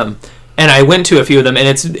 And I went to a few of them, and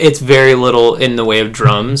it's very little in the way of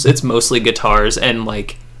drums. It's mostly guitars, and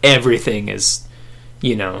everything is, a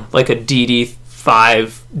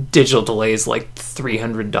DD5 digital delay is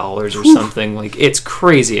 $300 or something. It's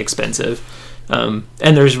crazy expensive. And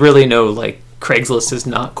there's really no Craigslist is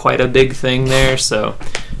not quite a big thing there. So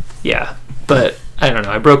yeah, but I don't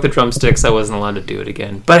know. I broke the drumsticks. I wasn't allowed to do it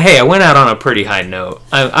again. But hey, I went out on a pretty high note.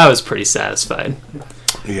 I was pretty satisfied.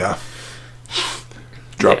 Yeah.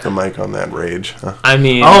 Drop the mic on that Rage. Huh? I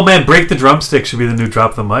mean, oh man, break the drumstick should be the new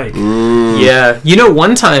drop the mic. Yeah,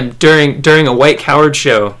 one time during a White Coward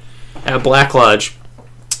show at Black Lodge,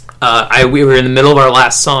 we were in the middle of our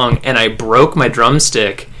last song, and I broke my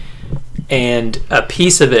drumstick, and a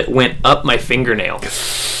piece of it went up my fingernail.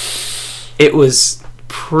 It was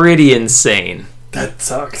pretty insane. That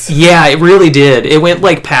sucks. Yeah, it really did. It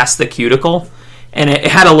went past the cuticle. And it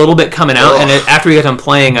had a little bit coming out, and after we got done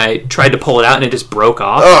playing, I tried to pull it out, and it just broke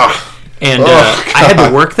off. And I had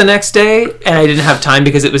to work the next day, and I didn't have time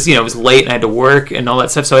because it was it was late, and I had to work and all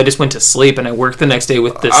that stuff. So I just went to sleep, and I worked the next day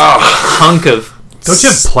with this hunk of. Don't you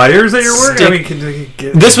have pliers at your work?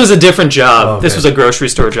 This was a different job. Oh, okay. This was a grocery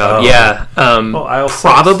store job. Oh. Yeah,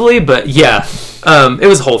 probably, but yeah, it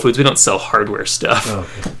was Whole Foods. We don't sell hardware stuff. Oh,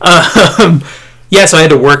 okay. Yeah, so I had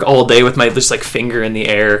to work all day with my just finger in the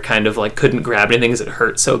air, kind of couldn't grab anything because it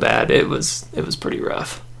hurt so bad. It was pretty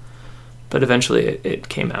rough. but eventually it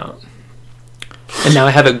came out. And now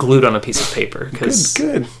I have it glued on a piece of paper.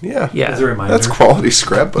 Good. Yeah. Yeah. As a reminder. That's quality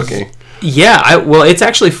scrapbooking. Yeah. Well, it's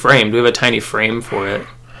actually framed. We have a tiny frame for it.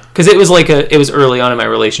 Because it was early on in my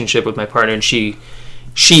relationship with my partner, and she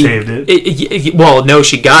saved it. Well, no,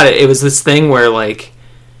 she got it. It was this thing where like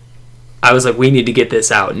I was like, we need to get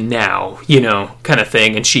this out now, kind of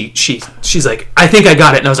thing. And she's like, I think I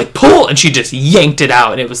got it. And I was like, pull, and she just yanked it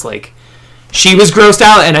out, and it was like she was grossed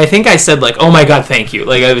out, and I think I said like, oh my god, thank you.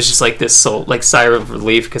 Like I was just like this sigh of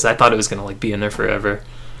relief because I thought it was gonna like be in there forever.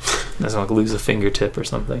 I was gonna like lose a fingertip or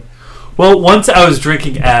something. Well, once I was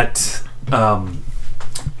drinking at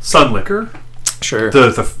Sun Liquor, Sure.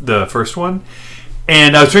 the first one,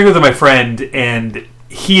 and I was drinking with my friend, and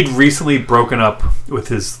he'd recently broken up with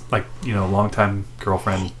his longtime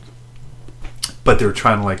girlfriend, but they were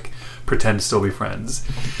trying to like pretend to still be friends.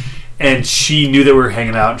 And she knew that we were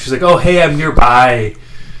hanging out, and she's like, "Oh, hey, I'm nearby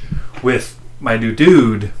with my new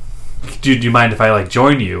dude. Do you mind if I like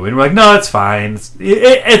join you?" And we're like, "No, it's fine."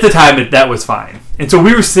 At the time, that was fine. And so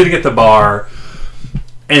we were sitting at the bar,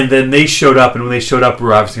 and then they showed up. And when they showed up, we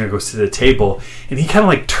were obviously gonna go sit at a table. And he kind of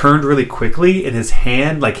like turned really quickly, and his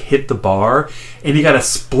hand like hit the bar, and he got a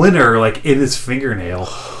splinter like in his fingernail,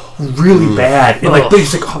 really bad. And like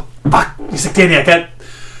he's like, "Oh fuck!" He's like, "Danny, I got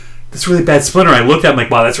this really bad splinter." I looked at him like,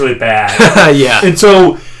 wow, that's really bad. Yeah. And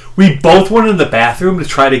so we both went in the bathroom to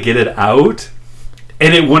try to get it out,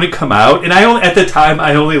 and it wouldn't come out. And at the time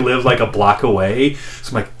I only lived like a block away,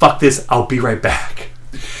 so I'm like, fuck this, I'll be right back.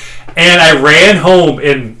 And I ran home,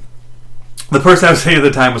 and the person I was saying at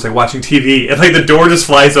the time was like watching TV, and like the door just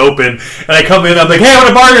flies open, and I come in, I'm like, hey, I want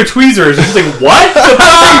to borrow your tweezers. And she's like, what?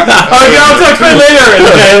 I'll talk to you later. And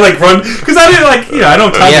like, I like run, because I didn't I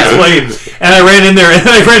don't time to explain. And I ran in there, and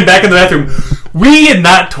I ran back in the bathroom. We had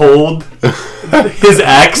not told his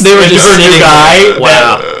ex, they were just her new guy,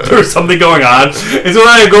 wow, that there was something going on. And so when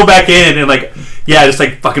I go back in and just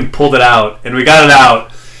like fucking pulled it out, and we got it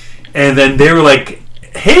out, and then they were like,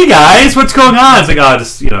 hey guys, what's going on? It's like, oh,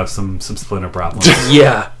 just some splinter problems.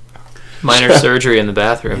 Yeah. Minor surgery in the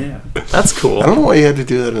bathroom. Yeah. That's cool. I don't know why you had to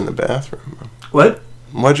do that in the bathroom. What?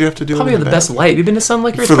 Why'd you have to do Probably it in the the best bathroom? light. You've been to Sun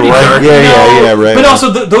Liquor? It's For the pretty light? dark. Yeah, right. But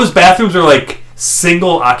also, those bathrooms are like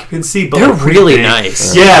single occupancy, but They're like, pretty really big.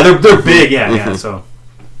 nice. Yeah, they're big. Yeah. So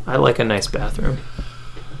I like a nice bathroom.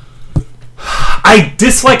 I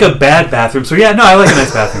dislike a bad bathroom. So yeah, no, I like a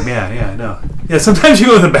nice bathroom. Yeah, no. Yeah, sometimes you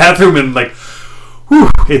go in the bathroom and like, whew,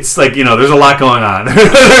 it's like there's a lot going on.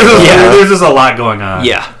 There's just a lot going on.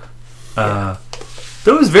 Yeah.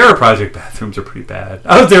 Those Vera Project bathrooms are pretty bad.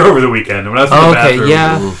 I was there over the weekend, and when I was in the bathroom,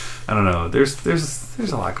 yeah. I don't know. There's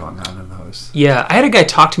a lot going on in those. Yeah, I had a guy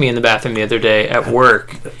talk to me in the bathroom the other day at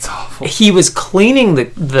work. It's awful. He was cleaning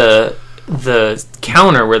the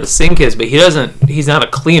counter where the sink is, but he's not a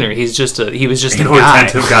cleaner. He was just a guy.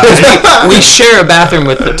 guy. We share a bathroom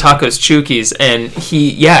with the Tacos Chukis, and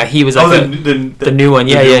he was like the new one.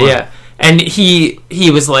 Yeah. And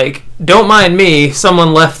he was like, don't mind me,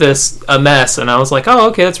 someone left this a mess. And I was like, oh,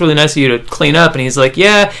 okay, that's really nice of you to clean up. And he's like,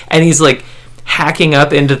 yeah. And he's like hacking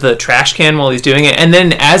up into the trash can while he's doing it. And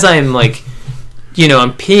then as I'm like,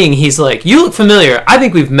 I'm peeing, he's like, you look familiar. I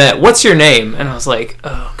think we've met. What's your name? And I was like,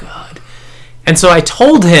 oh, God. And so I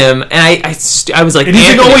told him, and I was like, and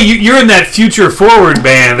he's like, oh, wait, you're in that Future Forward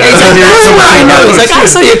band. I know. He's like, I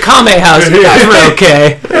saw you at Kame House. You guys were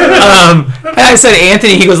okay. And I said,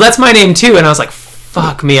 Anthony. He goes, that's my name too. And I was like,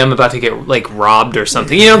 fuck me, I'm about to get like robbed or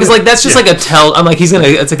something. Because like that's just like a tell. I'm like, it's gonna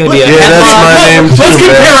be a that's my name too. Let's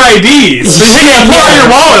compare IDs. Pull out your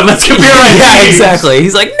wallet. Let's compare IDs. Yeah, exactly.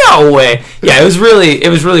 He's like, no way. Yeah, it was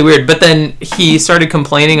really weird. But then he started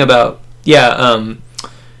complaining about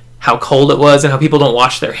how cold it was and how people don't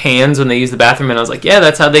wash their hands when they use the bathroom. And I was like, yeah,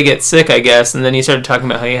 that's how they get sick, I guess. And then he started talking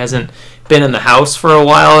about how he hasn't been in the house for a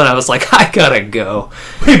while. And I was like, I gotta go.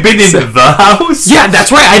 We've been in the house? Yeah,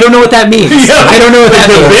 that's right. I don't know what that means. Yeah, I don't know what that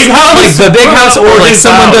means. The big house? Like the big house, or like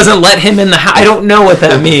someone house. doesn't let him in the house. I don't know what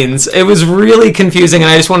that means. It was really confusing,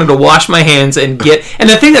 and I just wanted to wash my hands and get... And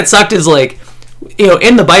the thing that sucked is like,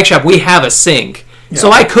 in the bike shop, we have a sink. Yeah. So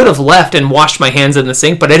I could have left and washed my hands in the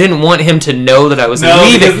sink, but I didn't want him to know that I was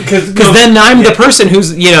leaving. Because then I'm the person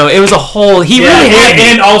who's, it was a whole... He really had me.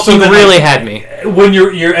 And also... He really had me. When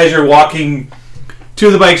as you're walking to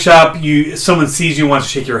the bike shop, someone sees you, wants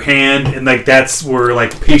to shake your hand, and like that's where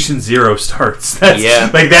like patient zero starts. Like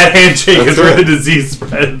that handshake is where the disease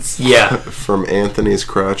spreads. Yeah. From Anthony's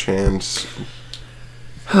crotch hands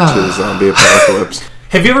to the zombie apocalypse.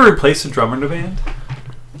 Have you ever replaced a drummer in a band?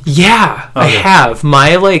 Yeah, I have.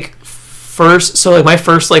 My my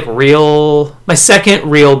second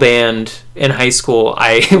real band in high school,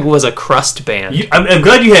 I was a crust band. I'm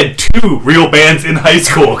glad you had 2 real bands in high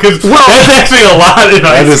school, because that's actually a lot in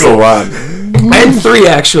high school. That is a lot. I had 3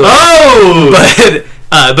 actually. Oh!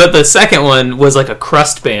 But the second one was like a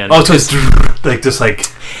crust band. Oh, so it's just like...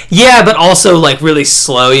 Yeah, but also like really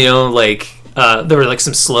slow, like there were like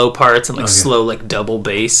some slow parts and like slow like double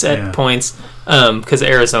bass at points. Because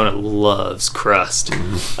Arizona loves crust.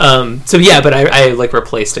 So yeah, but I like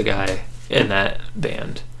replaced a guy in that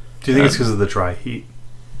band. Do you think it's because of the dry heat?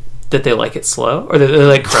 That they like it slow? Or that they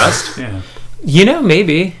like crust? Yeah.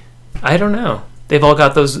 Maybe. I don't know. They've all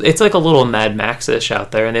got those... It's like a little Mad Max-ish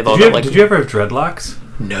out there, and they've all got like... Did you ever have dreadlocks?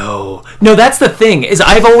 No, that's the thing. Is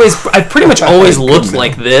I've pretty much always looked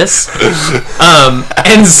like this,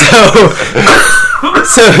 and so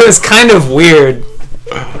it was kind of weird.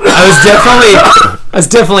 I was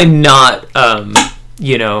definitely not,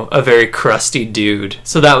 a very crusty dude.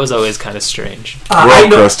 So that was always kind of strange. We're all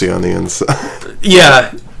crusty on the inside.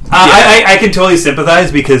 Yeah. I can totally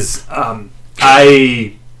sympathize because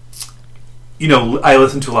I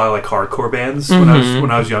listened to a lot of like hardcore bands when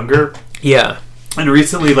I was younger. Yeah. And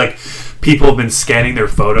recently, like, people have been scanning their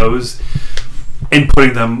photos and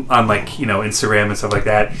putting them on, like, Instagram and stuff like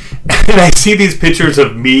that. And I see these pictures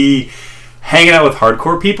of me hanging out with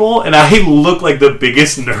hardcore people, and I look like the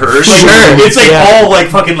biggest nerd. Like, it's like all like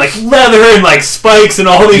fucking like leather and like spikes and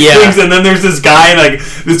all these things, and then there's this guy in like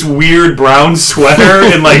this weird brown sweater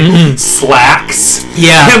and like slacks,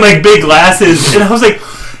 and like big glasses, and I was like,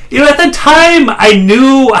 at that time I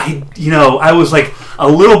knew I was like a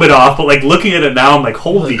little bit off, but like looking at it now, I'm like,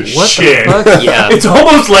 holy shit! The fuck? Yeah, it's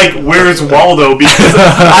almost like Where's Waldo, because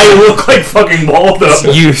I look like fucking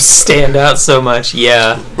Waldo. You stand out so much,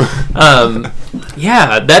 yeah.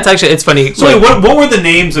 That's actually, it's funny. So like, what were the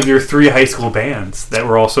names of your 3 high school bands that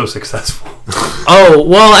were all so successful? Oh,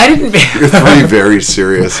 well, I didn't... Your 3 very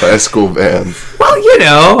serious high school bands.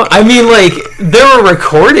 Well, I mean, like, there were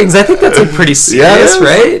recordings. I think that's like pretty serious,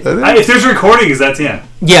 right? If there's recordings, that's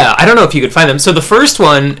Yeah, I don't know if you could find them. So the first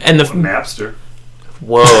one and the... Napster.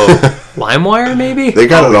 Whoa. LimeWire, maybe? They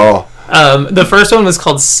got it all. The first one was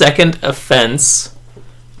called Second Offense,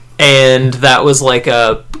 and that was like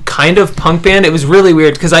a kind of punk band. It was really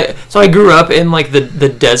weird because I grew up in like the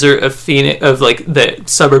desert of Phoenix, of like the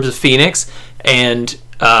suburbs of Phoenix, and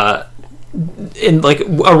in like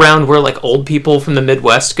around where like old people from the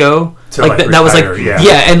Midwest go. So like that was like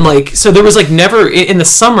and like so there was like never in the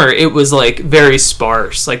summer it was like very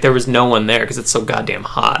sparse. Like there was no one there because it's so goddamn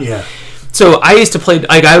hot. Yeah. So I used to play,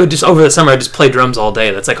 like I would just, over the summer, I'd just play drums all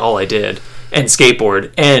day. That's like all I did. And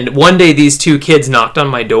skateboard. And one day these 2 kids knocked on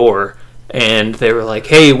my door and they were like,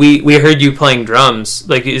 hey, we heard you playing drums.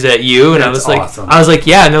 Like, is that you? And That's awesome. I was like,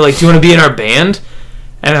 yeah. And they're like, do you want to be in our band?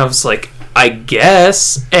 And I was like, I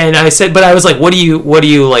guess. And I said, but I was like, what do you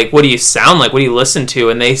like, what do you sound like? What do you listen to?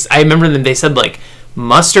 And I remember them, they said like,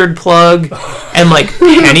 Mustard Plug and like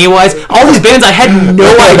Pennywise, all these bands I had no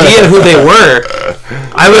idea who they were.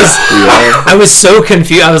 I was so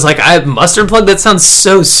confused. I was like, Mustard Plug, that sounds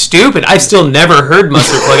so stupid. I've still never heard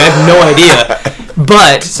Mustard Plug. I have no idea.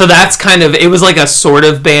 But so that's kind of, it was like a sort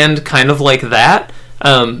of band kind of like that.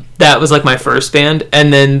 That was like my first band,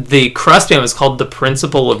 and then the crust band was called The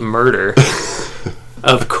Principle of Murder.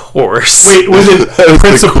 Of course. Wait, was it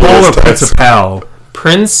Principal or Principal?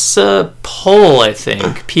 Principal, I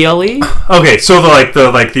think. PLE. Okay, so the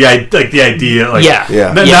idea, like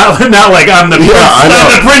not like I'm the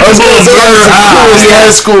principal of murder. High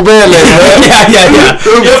school band name, right? Yeah.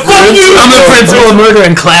 Fuck you! I'm the principal of murder,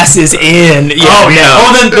 and class is in.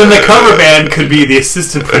 Then the cover band could be the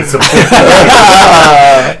assistant principal.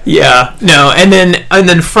 And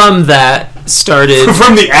then from that started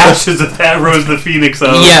from the ashes of that rose the phoenix of.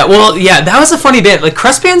 That was a funny band. Like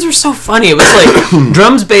crust bands were so funny. It was like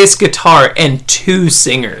drums, bass, guitar, and 2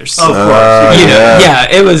 singers. Of course,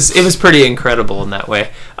 it was pretty incredible in that way.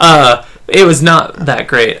 It was not that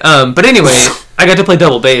great, but anyway, I got to play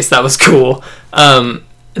double bass. That was cool.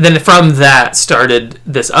 Then from that started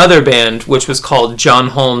this other band, which was called John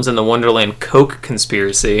Holmes and the Wonderland Coke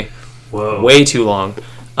Conspiracy. Whoa, way too long.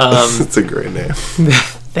 It's a great name.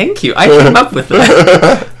 Thank you. I came up with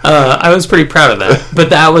that. I was pretty proud of that.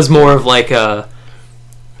 But that was more of like a...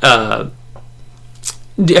 have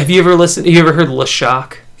you ever heard Le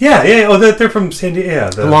Shock? Yeah. Oh, they're from San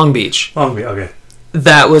Diego. Long Beach. Okay.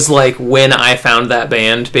 That was like when I found that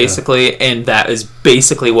band, basically, and that is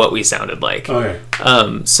basically what we sounded like. Okay.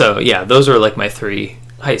 So, yeah, those were like my 3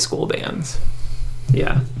 high school bands.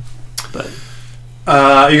 Yeah. But...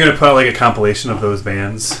 You're gonna put out like a compilation of those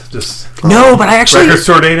bands, just No, but I actually record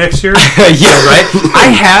store day next year. yeah, right.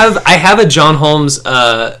 I have a John Holmes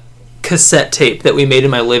cassette tape that we made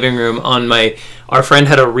in my living room. Our friend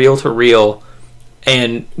had a reel to reel,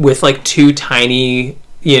 and with like two tiny,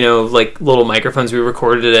 like little microphones, we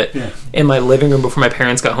recorded it in my living room before my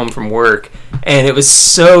parents got home from work, and it was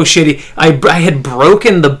so shitty. I had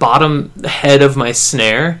broken the bottom head of my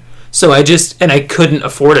snare, so I couldn't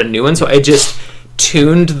afford a new one, so I just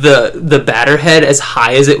tuned the batter head as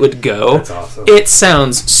high as it would go. That's awesome. It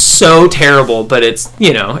sounds so terrible, but it's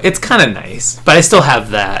it's kind of nice. But I still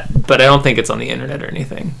have that, but I don't think it's on the internet or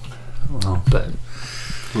anything. Oh. But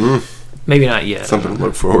maybe not yet. Something to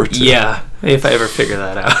look forward to. Yeah, if I ever figure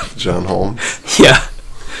that out. John Holmes. Yeah.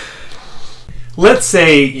 Let's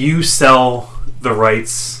say you sell the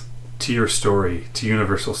rights to your story to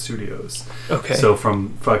Universal Studios. Okay. So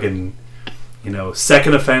from fucking,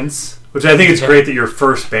 Second Offense, which I think it's great that your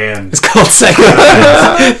first band. It's called Second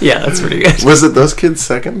Offense. Yeah, that's pretty good. Was it those kids'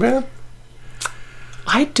 second band?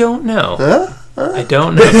 I don't know. Huh? I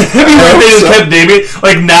don't know. They just kept naming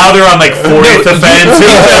like now they're on like 40th Offense.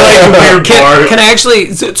 Like weird bar. Can I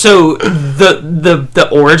actually? So the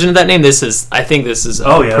origin of that name. I think this is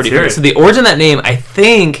pretty good. So the origin of that name, I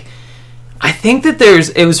think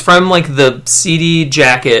that it was from like the CD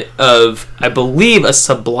jacket of, I believe, a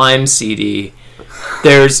Sublime CD.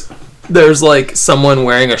 There's like someone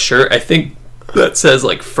wearing a shirt, I think, that says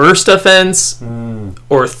like First Offense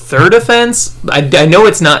or Third Offense. I know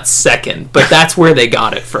it's not Second, but that's where they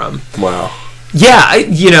got it from. Wow. Yeah,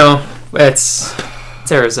 it's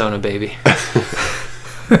Arizona, baby.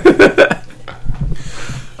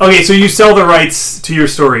 Okay, so you sell the rights to your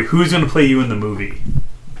story. Who's going to play you in the movie?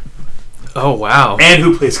 Oh, wow. And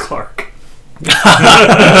who plays Clark?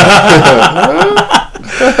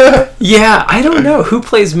 Yeah, I don't know. Who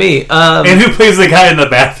plays me? And who plays the guy in the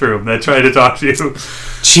bathroom that tried to talk to you?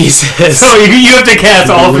 Jesus. So you have to cast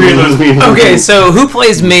all three of those people. Okay, so who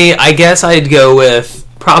plays me? I guess I'd go with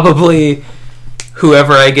probably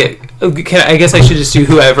whoever I get. I guess I should just do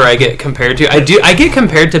whoever I get compared to. I get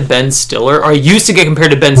compared to Ben Stiller, or I used to get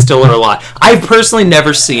compared to Ben Stiller a lot. I've personally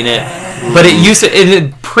never seen it, but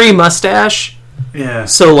it pre-mustache. Yeah.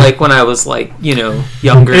 So like when I was like, younger.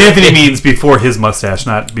 And Anthony means before his mustache,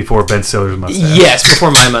 not before Ben Stiller's mustache. Yes,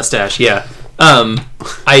 before my mustache, yeah.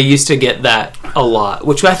 I used to get that a lot,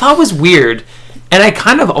 which I thought was weird. And I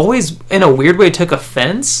kind of always, in a weird way, took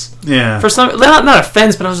offense. Yeah. For some, not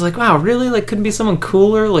offense, but I was like, wow, really? Like, couldn't be someone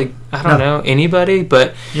cooler? Like, I don't know, anybody?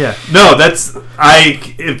 But yeah, no,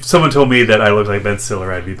 if someone told me that I looked like Ben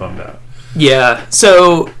Stiller, I'd be bummed out. Yeah,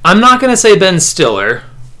 so I'm not gonna say Ben Stiller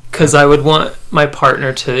because I would want my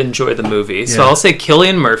partner to enjoy the movie. So I'll say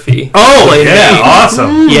Cillian Murphy. Oh, yeah,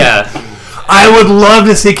 awesome. Yeah, I would love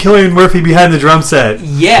to see Cillian Murphy behind the drum set.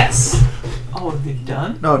 Yes. Oh, are they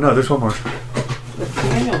done? No, there's one more.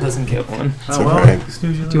 Daniel doesn't get one. It's alright.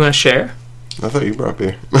 Do you want to share? I thought you brought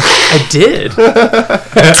beer. I did.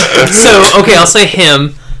 So, okay, I'll say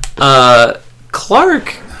him.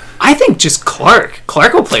 Clark. I think just Clark.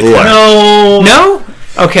 Clark will play Clark. No?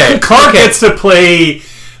 Okay. Clark gets to play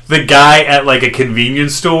the guy at like a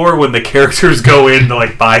convenience store when the characters go in to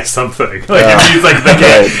like buy something. Like he's like the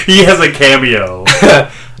guy. He has a cameo.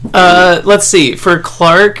 Let's see. For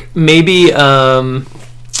Clark, maybe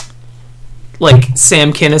like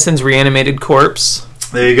Sam Kinnison's Reanimated Corpse.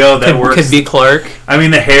 There you go. That works. Could be Clark. I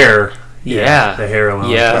mean, the hair. Yeah. The hair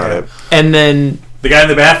alone. Yeah. Right. And then the guy in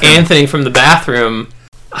the bathroom. Anthony from the bathroom.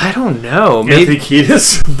 I don't know. Anthony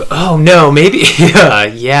Kiedis? Oh, no. Maybe.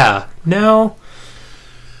 Yeah. No.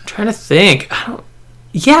 I'm trying to think.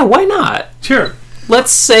 Yeah, why not? Sure.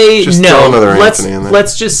 Let's say just no. throw another Anthony in there.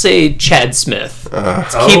 Let's just say Chad Smith. Oh.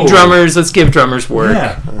 Let's give drummers work.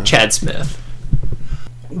 Yeah. Chad Smith.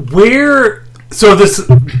 So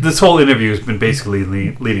this whole interview has been basically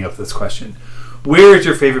leading up to this question. Where is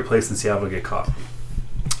your favorite place in Seattle to get coffee?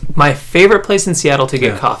 My favorite place in Seattle to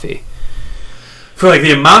get coffee. For like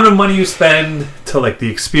the amount of money you spend to like the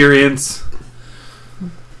experience.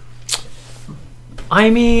 I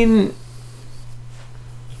mean,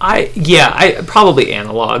 I probably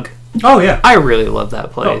Analog. Oh yeah, I really love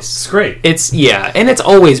that place. Oh, it's great. And it's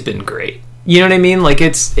always been great. You know what I mean? Like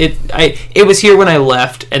it was here when I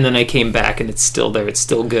left, and then I came back, and it's still there. It's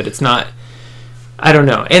still good. It's not. I don't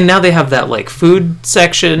know. And now they have that like food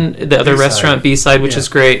section, the other restaurant B-side, which is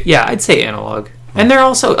great. Yeah, I'd say Analog. And they're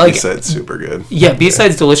also like B-side's super good. Yeah,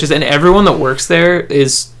 B-side's delicious, and everyone that works there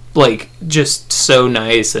is like just so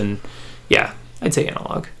nice. And yeah, I'd say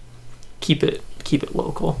Analog. Keep it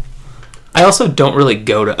local. I also don't really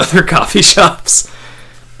go to other coffee shops.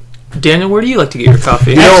 Daniel, where do you like to get your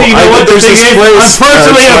coffee? Actually, you know what? The there's thing this is, place,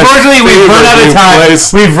 unfortunately, we've run out of time.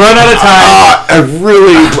 We've run out of time.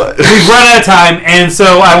 We've run out of time, and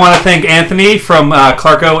so I want to thank Anthony from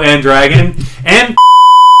Clarko and Dragon, and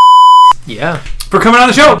Yeah. for coming on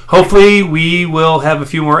the show. Hopefully, we will have a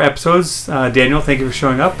few more episodes. Daniel, thank you for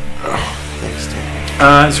showing up. Thanks, Tim.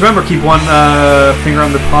 Just remember, keep one finger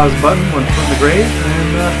on the pause button, one foot in the grave,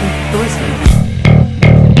 and thank you for listening.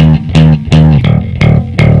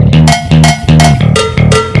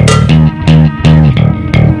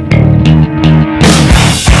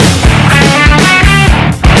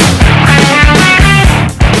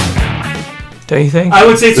 Don't you think? I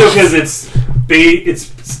would say so because it's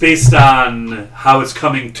based on how it's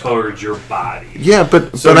coming towards your body. Yeah,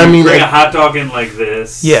 but So I you mean, bring a hot dog in like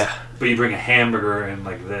this. Yeah. But you bring a hamburger in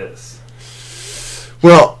like this.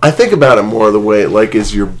 well, I think about it more the way like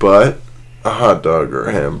is your butt a hot dog or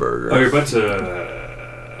a hamburger? Oh, you're about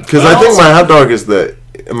to. Because I think my hot dog is my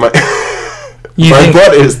You my think-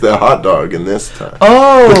 butt is the hot dog in this time.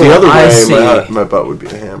 Oh, But the other I way, see. my butt would be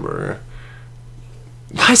a hamburger.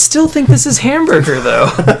 I still think this is hamburger, though.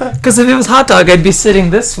 Because if it was hot dog, I'd be sitting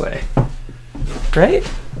this way. Right?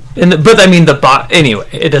 But I mean, anyway,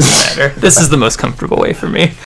 it doesn't matter. This is the most comfortable way for me.